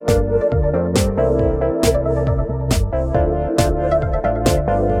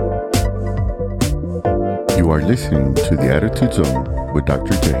listening to The Attitude Zone with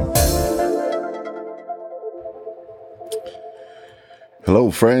Dr. J.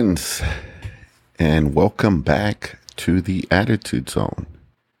 Hello, friends, and welcome back to The Attitude Zone.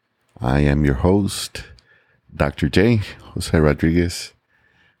 I am your host, Dr. J, Jose Rodriguez,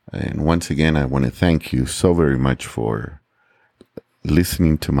 and once again, I want to thank you so very much for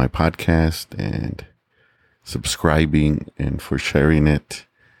listening to my podcast and subscribing and for sharing it.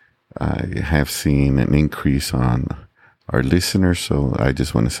 I have seen an increase on our listeners, so I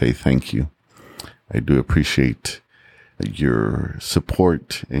just want to say thank you. I do appreciate your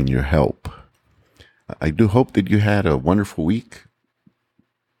support and your help. I do hope that you had a wonderful week.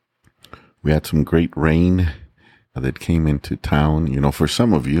 We had some great rain that came into town. You know, for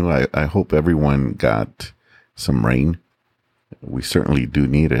some of you, I hope everyone got some rain. We certainly do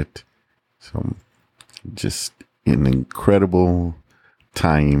need it. So just an incredible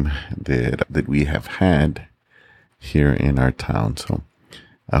time that we have had here in our town. So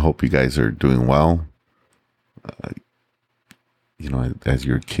I hope you guys are doing well. As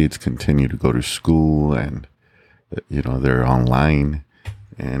your kids continue to go to school and, they're online.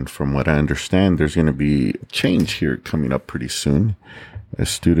 And from what I understand, there's going to be a change here coming up pretty soon.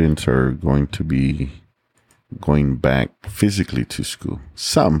 Students are going to be going back physically to school.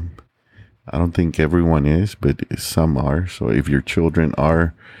 Some, I don't think everyone is, but some are. So if your children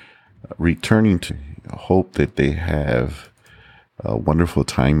are returning to, hope that they have a wonderful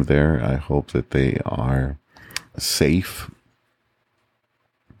time there. I hope that they are safe.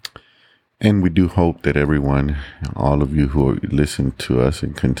 And we do hope that everyone, all of you who listen to us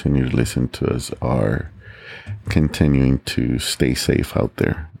and continue to listen to us, are continuing to stay safe out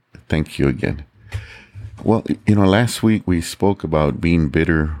there. Thank you again. Well, last week we spoke about being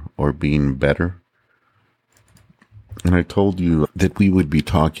bitter or being better. And I told you that we would be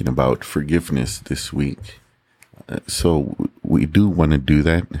talking about forgiveness this week. So we do want to do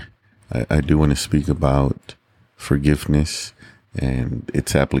that. I do want to speak about forgiveness and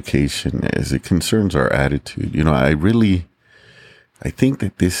its application as it concerns our attitude. I think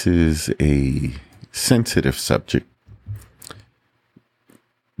that this is a sensitive subject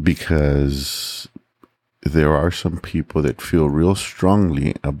because there are some people that feel real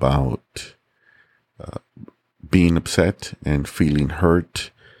strongly about being upset and feeling hurt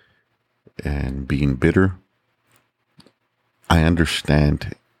and being bitter. I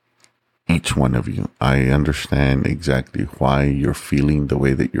understand each one of you. I understand exactly why you're feeling the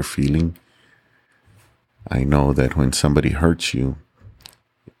way that you're feeling. I know that when somebody hurts you,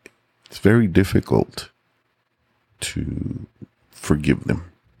 it's very difficult to forgive them.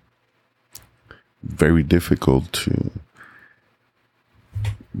 Very difficult to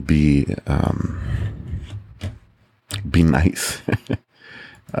be nice.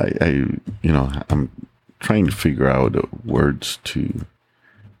 I'm trying to figure out words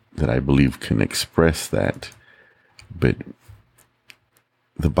that I believe can express that. But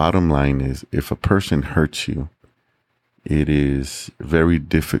the bottom line is, if a person hurts you, it is very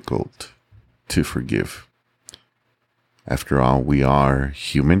difficult to forgive. After all, we are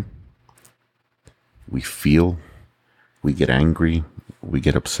human. We feel, we get angry, we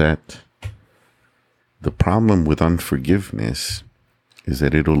get upset. The problem with unforgiveness is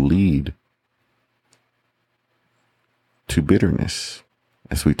that it'll lead to bitterness,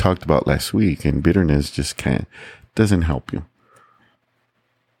 as we talked about last week, and bitterness just doesn't help you.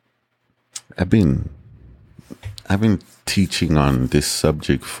 I've been teaching on this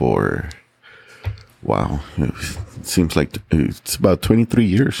subject for, it seems like it's about 23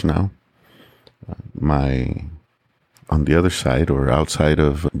 years now. On the other side or outside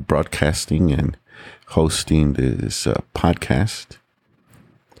of broadcasting and hosting this podcast,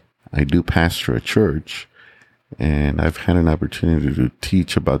 I do pastor a church, and I've had an opportunity to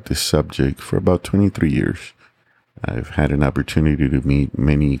teach about this subject for about 23 years. I've had an opportunity to meet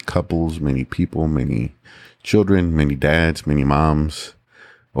many couples, many people, many children, many dads, many moms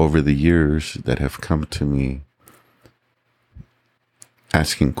over the years that have come to me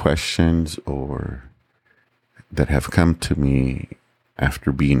asking questions, or that have come to me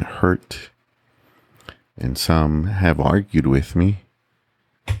after being hurt. And some have argued with me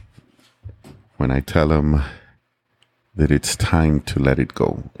when I tell them that it's time to let it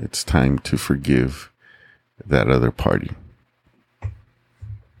go. It's time to forgive that other party.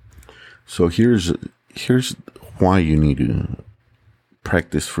 So here's why you need to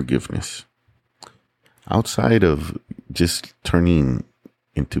practice forgiveness. Outside of just turning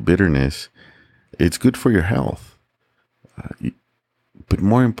into bitterness, it's good for your health. But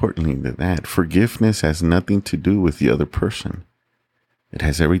more importantly than that, forgiveness has nothing to do with the other person. It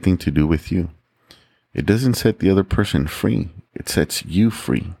has everything to do with you. It doesn't set the other person free. It sets you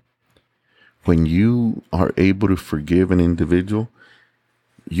free. When you are able to forgive an individual,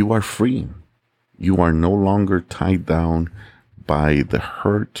 you are free. You are no longer tied down by the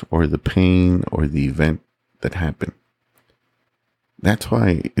hurt or the pain or the event that happened. That's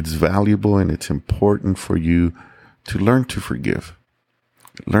why it's valuable and it's important for you to learn to forgive.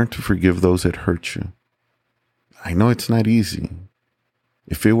 Learn to forgive those that hurt you. I know it's not easy.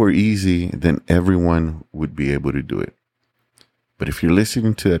 If it were easy, then everyone would be able to do it. But if you're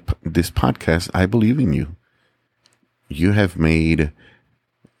listening to this podcast, I believe in you. You have made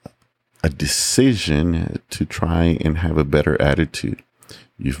a decision to try and have a better attitude.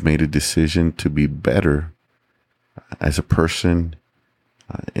 You've made a decision to be better as a person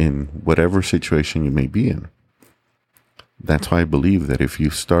in whatever situation you may be in. That's why I believe that if you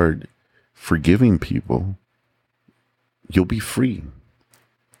start forgiving people, you'll be free.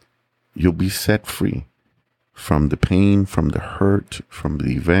 You'll be set free from the pain, from the hurt, from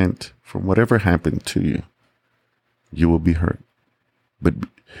the event, from whatever happened to you. You will be hurt. But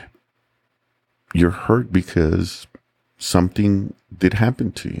you're hurt because something did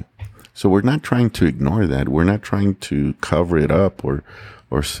happen to you. So we're not trying to ignore that. We're not trying to cover it up or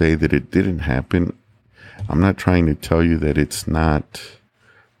say that it didn't happen. I'm not trying to tell you that it's not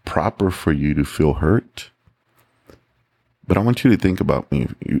proper for you to feel hurt. But I want you to think about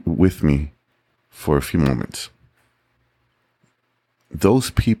with me for a few moments.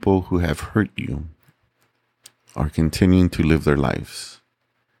 Those people who have hurt you are continuing to live their lives.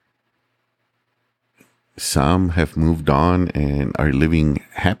 Some have moved on and are living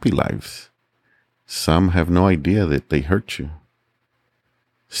happy lives. Some have no idea that they hurt you.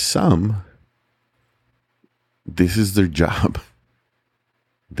 Some, this is their job.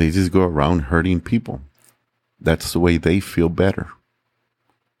 They just go around hurting people. That's the way they feel better.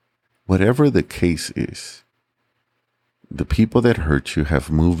 Whatever the case is, the people that hurt you have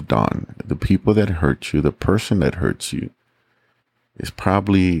moved on. The people that hurt you, the person that hurts you, is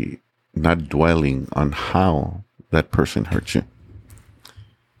probably not dwelling on how that person hurt you.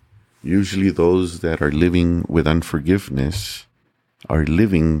 Usually those that are living with unforgiveness are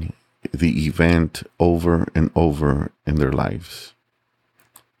living the event over and over in their lives.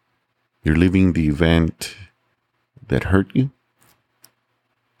 You're living the event that hurt you,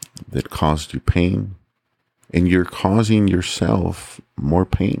 that caused you pain, and you're causing yourself more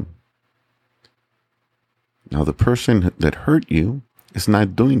pain. Now, the person that hurt you is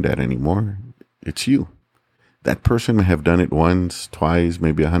not doing that anymore. It's you. That person may have done it once, twice,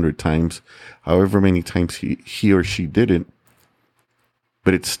 maybe 100 times, however many times he or she did it,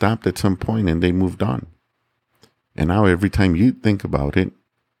 but it stopped at some point and they moved on. And now every time you think about it,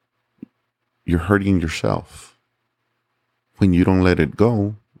 you're hurting yourself. When you don't let it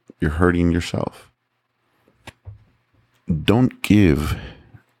go, you're hurting yourself. Don't give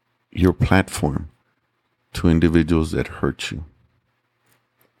your platform to individuals that hurt you.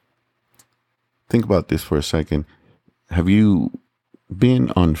 Think about this for a second. Have you been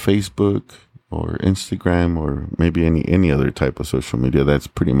on Facebook or Instagram or maybe any other type of social media? That's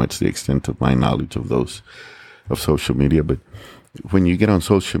pretty much the extent of my knowledge of social media. But when you get on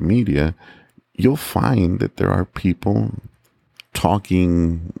social media, you'll find that there are people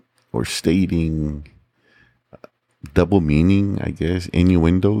talking or stating double meaning, I guess,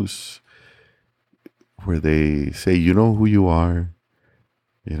 innuendos, where they say, you know who you are,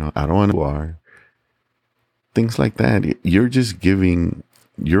 I don't want who you are. Things like that. You're just giving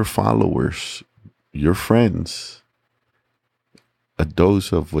your followers, your friends, a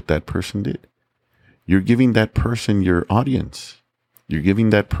dose of what that person did. You're giving that person your audience. You're giving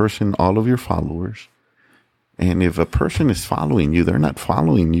that person all of your followers. And if a person is following you, they're not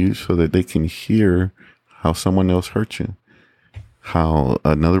following you so that they can hear how someone else hurt you, how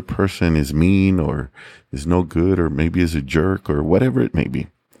another person is mean or is no good or maybe is a jerk or whatever it may be.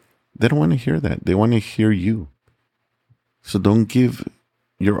 They don't want to hear that. They want to hear you. So don't give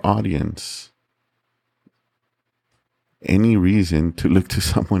your audience any reason to look to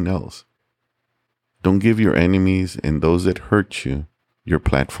someone else. Don't give your enemies and those that hurt you your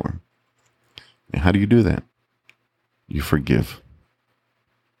platform. And how do you do that? You forgive.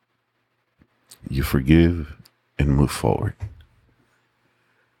 You forgive and move forward.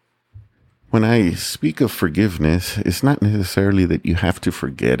 When I speak of forgiveness, it's not necessarily that you have to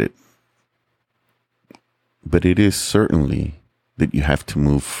forget it, but it is certainly that you have to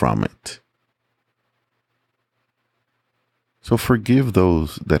move from it. So forgive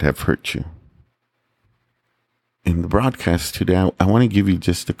those that have hurt you. In the broadcast today, I want to give you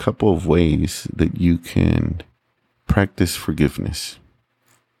just a couple of ways that you can practice forgiveness.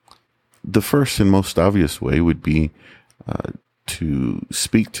 the first and most obvious way would be to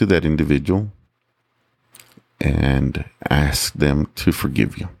speak to that individual and ask them to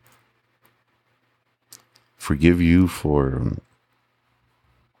forgive you. Forgive you for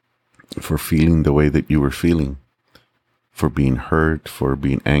feeling the way that you were feeling, for being hurt, for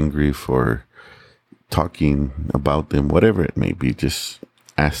being angry, for talking about them, whatever it may be. Just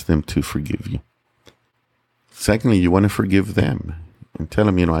ask them to forgive you. Secondly, you want to forgive them and tell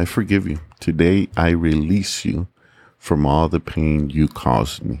them, I forgive you. Today, I release you from all the pain you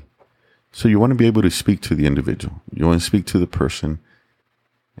caused me. So you want to be able to speak to the individual. You want to speak to the person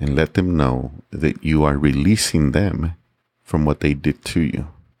and let them know that you are releasing them from what they did to you.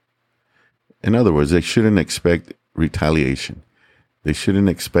 In other words, they shouldn't expect retaliation. They shouldn't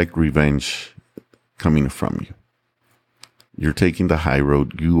expect revenge coming from you. You're taking the high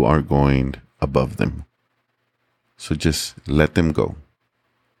road. You are going above them. So just let them go.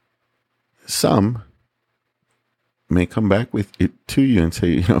 Some may come back with it to you and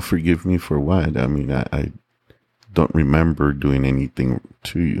say, forgive me for what? I don't remember doing anything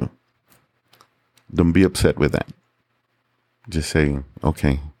to you. Don't be upset with that. Just say,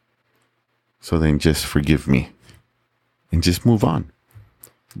 okay, so then just forgive me and just move on.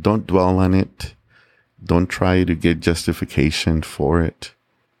 Don't dwell on it. Don't try to get justification for it.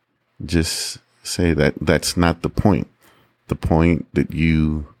 Just say that that's not the point. The point that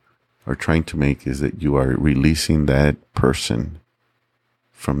you are trying to make is that you are releasing that person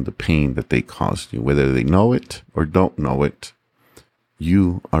from the pain that they caused you. Whether they know it or don't know it,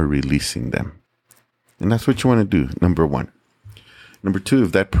 you are releasing them. And that's what you want to do, number one. Number two,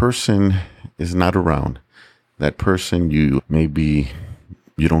 if that person is not around, that person, you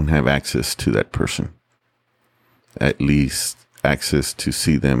don't have access to that person. At least access to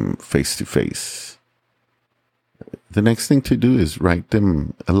see them face to face. The next thing to do is write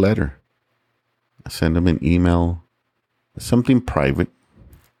them a letter. Send them an email, something private.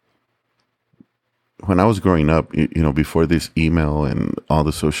 When I was growing up, before this email and all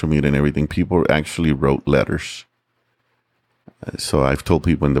the social media and everything, people actually wrote letters. So I've told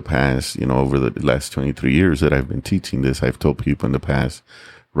people in the past, over the last 23 years that I've been teaching this, I've told people in the past,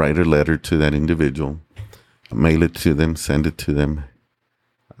 write a letter to that individual, mail it to them, send it to them.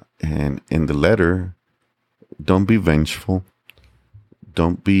 And in the letter, don't be vengeful.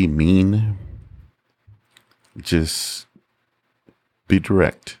 Don't be mean. Just be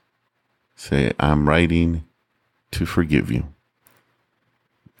direct. Say, I'm writing to forgive you.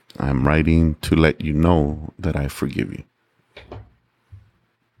 I'm writing to let you know that I forgive you.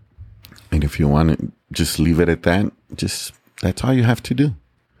 And if you want to just leave it at that, that's all you have to do.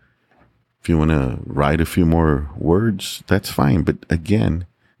 If you want to write a few more words, that's fine. But again,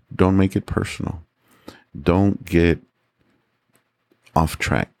 don't make it personal. Don't get off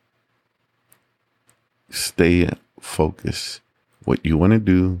track. Stay focused. What you want to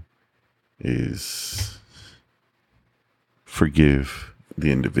do is forgive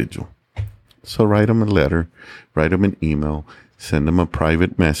the individual. So write them a letter, write them an email, send them a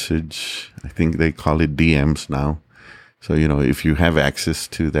private message. I think they call it DMs now. So, if you have access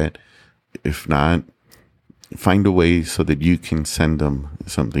to that, if not, find a way so that you can send them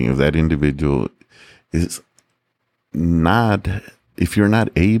something. If that individual is not, if you're not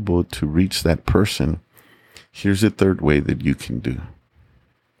able to reach that person, here's a third way that you can do.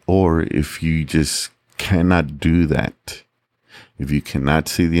 Or if you just cannot do that, if you cannot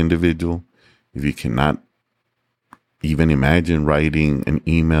see the individual, if you cannot even imagine writing an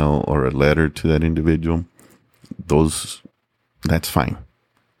email or a letter to that individual, that's fine.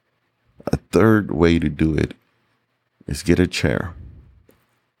 A third way to do it is get a chair.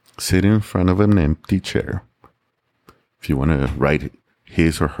 Sit in front of an empty chair. If you want to write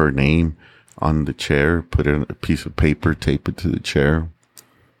his or her name on the chair, put it on a piece of paper, tape it to the chair,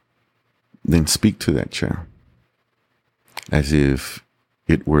 then speak to that chair as if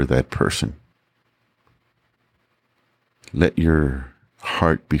it were that person. Let your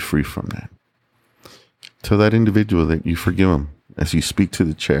heart be free from that. Tell that individual that you forgive him as you speak to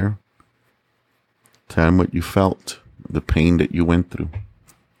the chair. Tell him what you felt, the pain that you went through.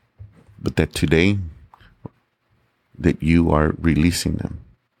 But that today, that you are releasing them.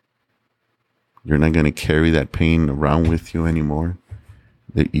 You're not going to carry that pain around with you anymore.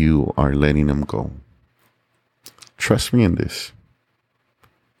 That you are letting them go. Trust me in this.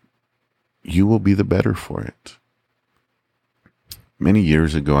 You will be the better for it. Many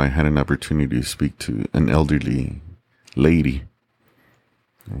years ago, I had an opportunity to speak to an elderly lady.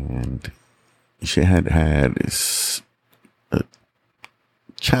 And she had a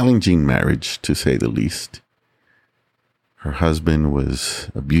challenging marriage, to say the least. Her husband was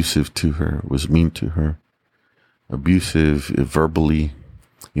abusive to her, was mean to her, abusive verbally,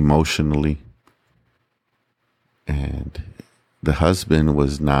 emotionally. And the husband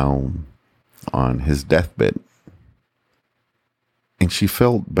was now on his deathbed. And she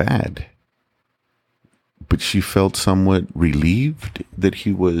felt bad. But she felt somewhat relieved that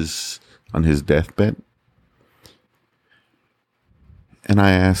he was on his deathbed. And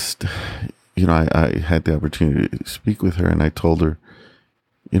I asked, I had the opportunity to speak with her, and I told her,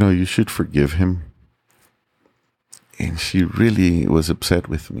 you should forgive him. And she really was upset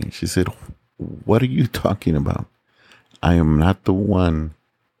with me. She said, "What are you talking about? I am not the one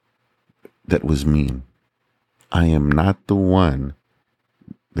that was mean. I am not the one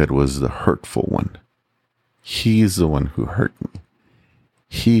that was the hurtful one. He's the one who hurt me.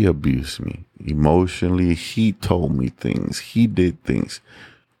 He abused me emotionally. He told me things. He did things."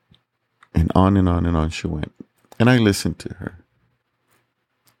 And on and on and on she went. And I listened to her.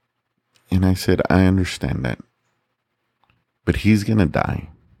 And I said, "I understand that. But he's going to die.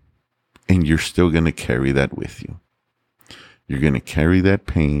 And you're still going to carry that with you. You're going to carry that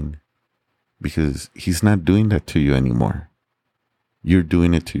pain because he's not doing that to you anymore. You're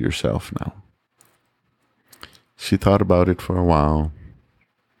doing it to yourself now." She thought about it for a while.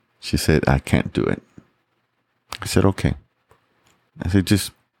 She said, "I can't do it." I said, "Okay." I said,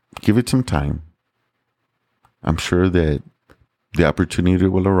 "Just give it some time. I'm sure that the opportunity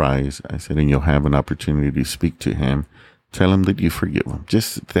will arise." I said, "And you'll have an opportunity to speak to him. Tell him that you forgive him.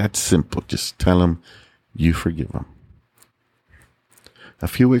 Just that simple. Just tell him you forgive him." A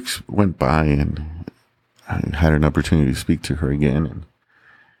few weeks went by and I had an opportunity to speak to her again. And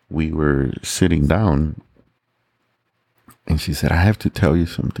we were sitting down and she said, "I have to tell you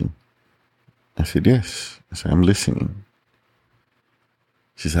something." I said, "Yes." I said, "I'm listening."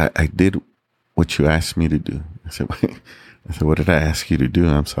 She said, I did what you asked me to do." I said, "What did I ask you to do?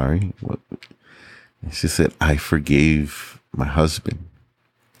 I'm sorry." And she said, "I forgave my husband."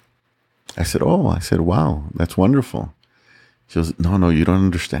 I said, "Oh," I said, "Wow, that's wonderful." She goes, No, you don't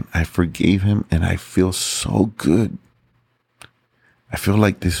understand. I forgave him and I feel so good. I feel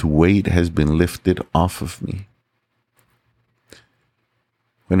like this weight has been lifted off of me."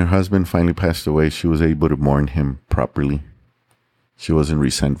 When her husband finally passed away, she was able to mourn him properly. She wasn't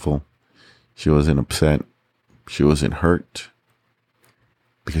resentful. She wasn't upset. She wasn't hurt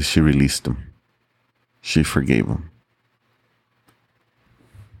because she released him. She forgave him.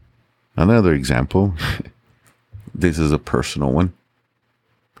 Another example, this is a personal one.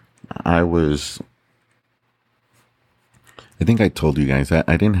 I think I told you guys,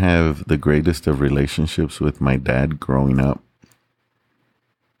 I didn't have the greatest of relationships with my dad growing up.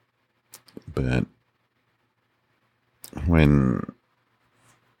 But when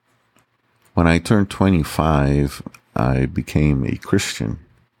I turned 25, I became a Christian.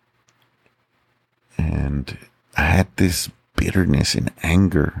 And I had this bitterness and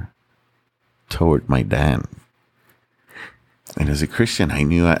anger toward my dad. And as a Christian, I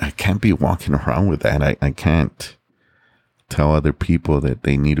knew I can't be walking around with that. I can't tell other people that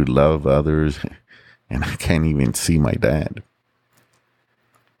they need to love others. And I can't even see my dad.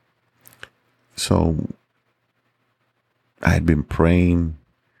 So I had been praying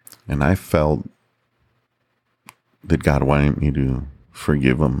and I felt that God wanted me to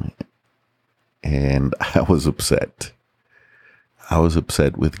forgive him. And I was upset. I was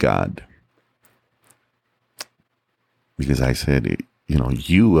upset with God. Because I said,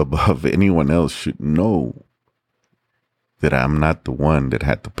 you above anyone else should know that I'm not the one that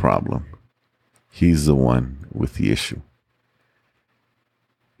had the problem. He's the one with the issue.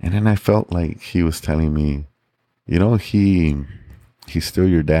 And then I felt like he was telling me, he's still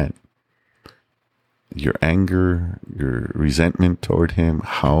your dad. Your anger, your resentment toward him,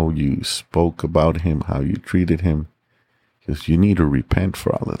 how you spoke about him, how you treated him, because you need to repent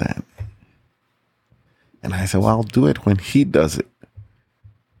for all of that. And I said, well, I'll do it when he does it.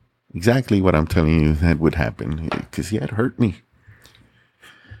 Exactly what I'm telling you that would happen, because he had hurt me.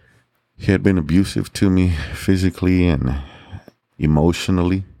 He had been abusive to me physically and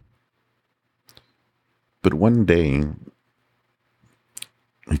emotionally. But one day,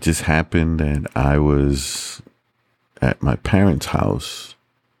 it just happened that I was at my parents' house.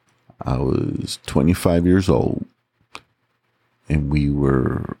 I was 25 years old, and we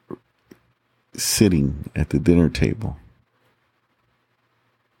were sitting at the dinner table.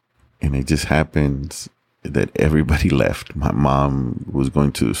 And it just happened that everybody left. My mom was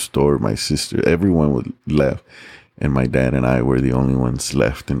going to the store, my sister, everyone was left. And my dad and I were the only ones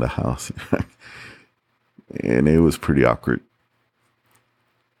left in the house. And it was pretty awkward.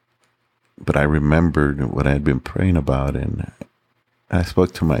 But I remembered what I had been praying about, and I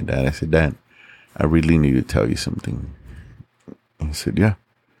spoke to my dad. I said, Dad, I really need to tell you something. He said, yeah.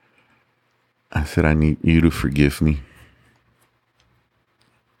 I said, I need you to forgive me.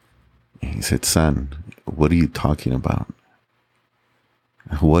 He said, son, what are you talking about?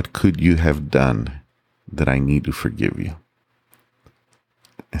 What could you have done that I need to forgive you?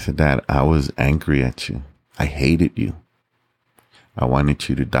 I said, Dad, I was angry at you. I hated you. I wanted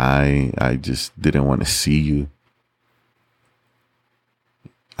you to die. I just didn't want to see you.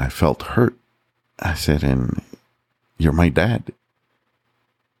 I felt hurt. I said, and you're my dad.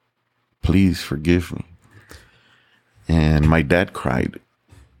 Please forgive me. And my dad cried.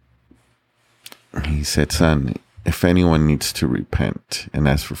 He said, son, if anyone needs to repent and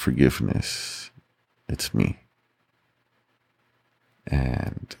ask for forgiveness, it's me.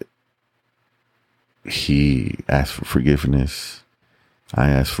 And he asked for forgiveness. I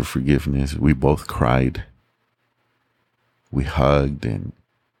asked for forgiveness. We both cried. We hugged. And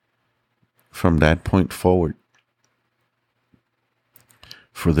from that point forward,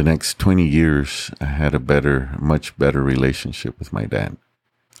 for the next 20 years, I had a much better relationship with my dad.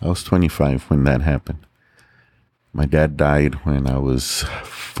 I was 25 when that happened. My dad died when I was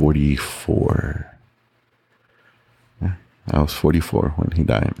 44. Yeah, I was 44 when he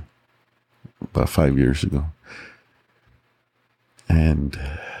died, about 5 years ago. And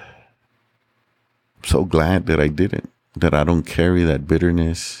I'm so glad that I didn't, that I don't carry that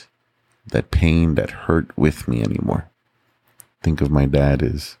bitterness, that pain, that hurt with me anymore. Think of my dad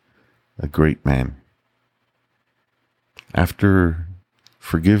as a great man. After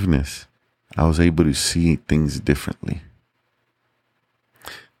forgiveness, I was able to see things differently.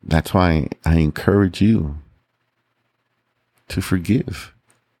 That's why I encourage you to forgive.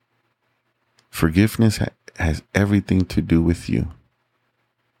 Forgiveness has everything to do with you.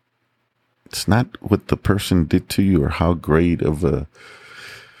 It's not what the person did to you or how great of a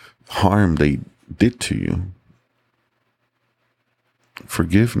harm they did to you.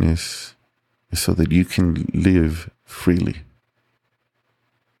 Forgiveness is so that you can live freely.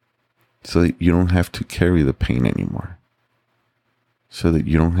 So that you don't have to carry the pain anymore. So that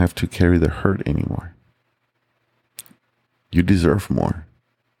you don't have to carry the hurt anymore. You deserve more.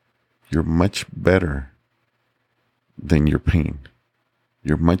 You're much better than your pain.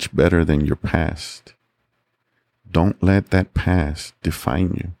 You're much better than your past. Don't let that past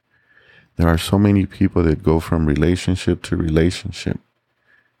define you. There are so many people that go from relationship to relationship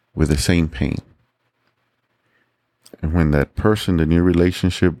with the same pain. And when that person, the new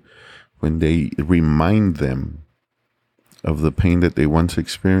relationship, when they remind them of the pain that they once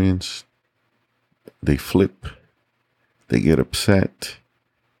experienced, they flip, they get upset,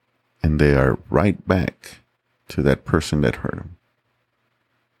 and they are right back to that person that hurt them.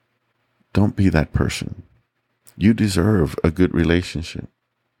 Don't be that person. You deserve a good relationship.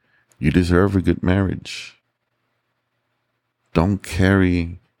 You deserve a good marriage. Don't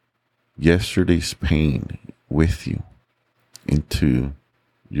carry yesterday's pain with you into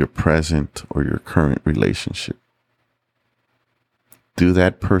your present or your current relationship. Do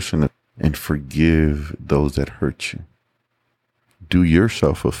that person and forgive those that hurt you. Do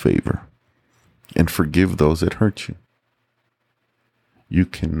yourself a favor and forgive those that hurt you. You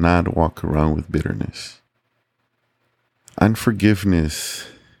cannot walk around with bitterness. Unforgiveness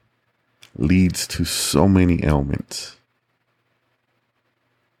leads to so many ailments.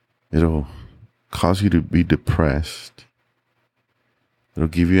 It'll cause you to be depressed. It'll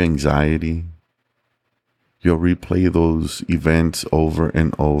give you anxiety. You'll replay those events over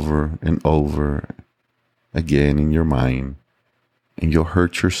and over and over again in your mind. And you'll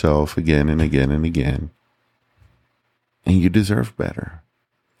hurt yourself again and again and again. And you deserve better.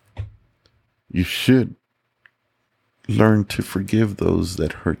 You should learn to forgive those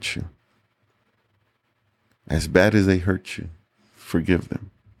that hurt you. As bad as they hurt you, forgive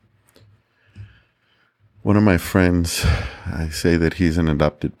them. One of my friends, I say that he's an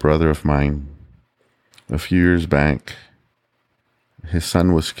adopted brother of mine. A few years back, his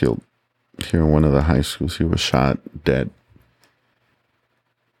son was killed here in one of the high schools. He was shot dead.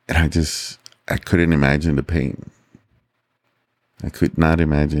 And I couldn't imagine the pain. I could not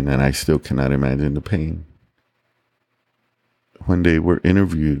imagine, and I still cannot imagine the pain. When they were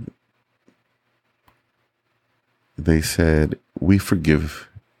interviewed, they said, we forgive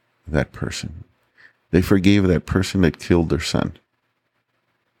that person. They forgave that person that killed their son.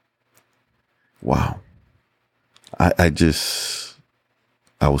 Wow. I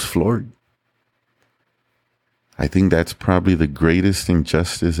was floored. I think that's probably the greatest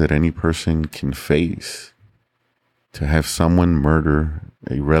injustice that any person can face, to have someone murder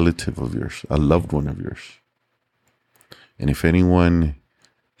a relative of yours, a loved one of yours. And if anyone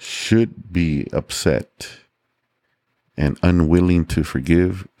should be upset and unwilling to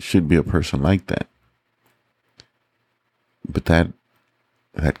forgive, should be a person like that. But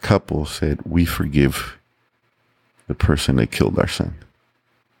that couple said, we forgive the person that killed our son.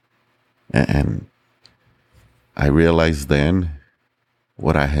 And I realized then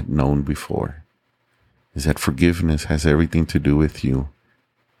what I had known before, is that forgiveness has everything to do with you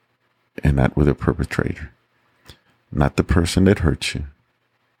and not with the perpetrator. Not the person that hurt you,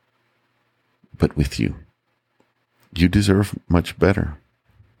 but with you. You deserve much better.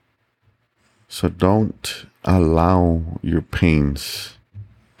 So don't allow your pains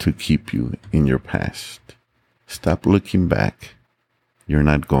to keep you in your past. Stop looking back. You're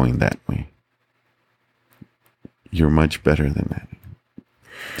not going that way. You're much better than that.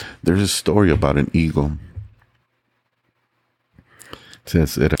 There's a story about an eagle. It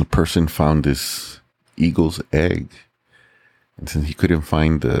says that a person found this eagle's egg, and since he couldn't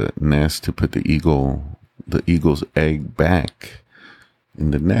find the nest to put the eagle's egg back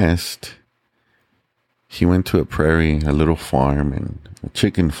in the nest, he went to a prairie, a little farm, and a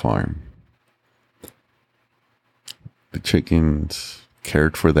chicken farm. The chickens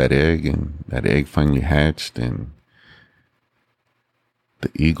cared for that egg, and that egg finally hatched, and the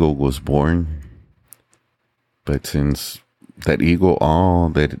eagle was born. But since that eagle, all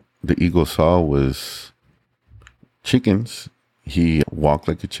that the eagle saw was chickens, he walked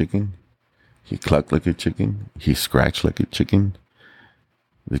like a chicken, he clucked like a chicken, he scratched like a chicken.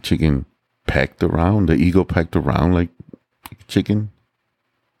 The chicken pecked around, the eagle pecked around like a chicken,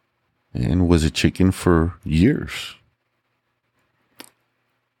 and was a chicken for years.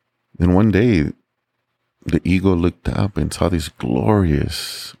 Then one day, the eagle looked up and saw this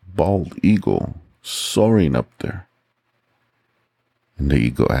glorious bald eagle soaring up there. And the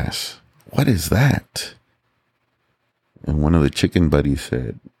eagle asked, "What is that?" And one of the chicken buddies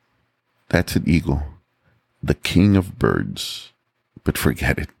said, "That's an eagle, the king of birds. But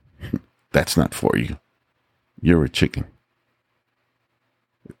forget it. That's not for you. You're a chicken."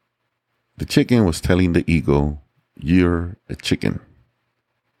 The chicken was telling the eagle, "You're a chicken."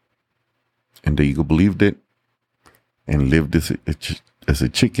 And the eagle believed it and lived as a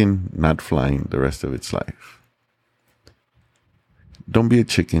chicken, not flying the rest of its life. Don't be a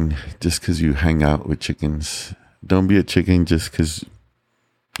chicken just because you hang out with chickens. Don't be a chicken just because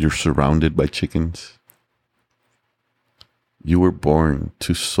you're surrounded by chickens. You were born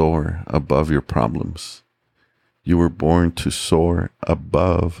to soar above your problems. You were born to soar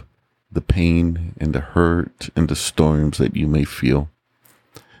above the pain and the hurt and the storms that you may feel,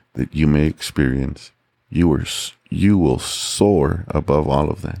 that you may experience. You will soar above all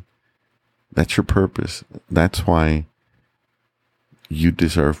of that. That's your purpose. That's why you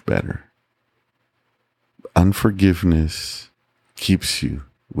deserve better. Unforgiveness keeps you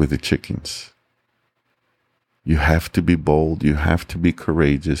with the chickens. You have to be bold. You have to be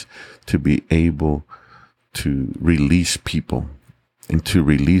courageous to be able to release people and to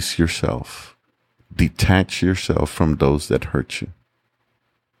release yourself. Detach yourself from those that hurt you.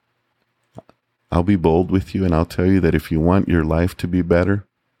 I'll be bold with you, and I'll tell you that if you want your life to be better,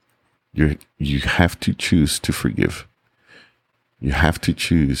 you have to choose to forgive. You have to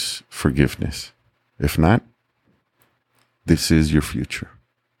choose forgiveness. If not, this is your future.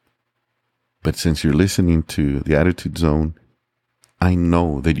 But since you're listening to the Attitude Zone, I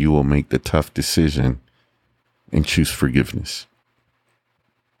know that you will make the tough decision and choose forgiveness.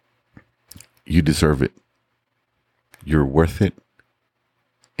 You deserve it. You're worth it.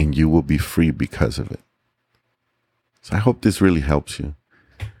 And you will be free because of it. So I hope this really helps you.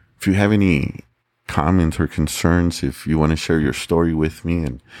 If you have any comments or concerns, if you want to share your story with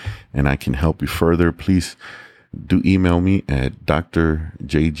me and I can help you further, please do email me at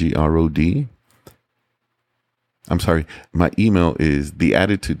drjgrod. I'm sorry, my email is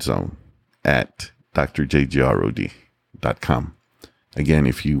theattitudezone@drjgrod.com. Again,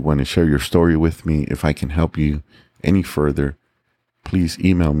 if you want to share your story with me, if I can help you any further, please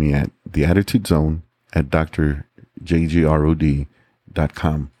email me at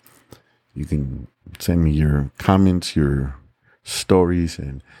theattitudezone@drjgrod.com. You can send me your comments, your stories,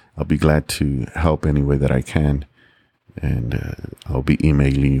 and I'll be glad to help any way that I can. And I'll be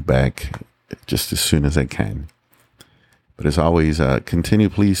emailing you back just as soon as I can. But as always, continue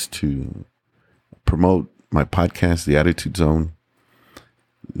please to promote my podcast, The Attitude Zone.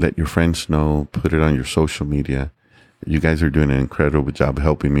 Let your friends know, put it on your social media. You guys are doing an incredible job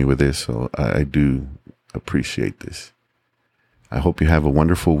helping me with this, so I do appreciate this. I hope you have a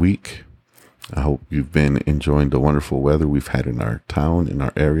wonderful week. I hope you've been enjoying the wonderful weather we've had in our town, in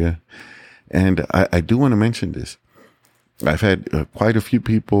our area. And I do want to mention this. I've had quite a few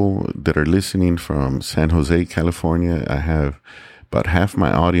people that are listening from San Jose, California. I have about half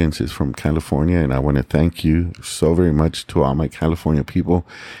my audience is from California, and I want to thank you so very much to all my California people.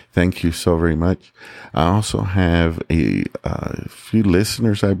 Thank you so very much. I also have a few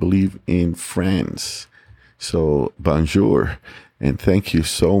listeners, I believe, in France. So bonjour, and thank you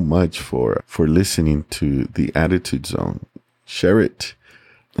so much for listening to the Attitude Zone. Share it.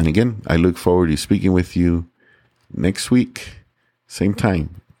 And again, I look forward to speaking with you next week, same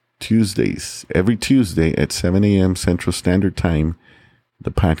time, Tuesdays, every Tuesday at 7 a.m. Central Standard Time. The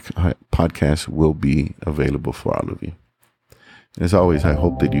podcast will be available for all of you. As always, I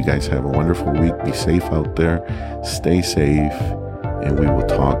hope that you guys have a wonderful week. Be safe out there. Stay safe. And we will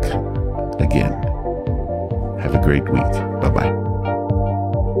talk again. Have a great week. Bye-bye.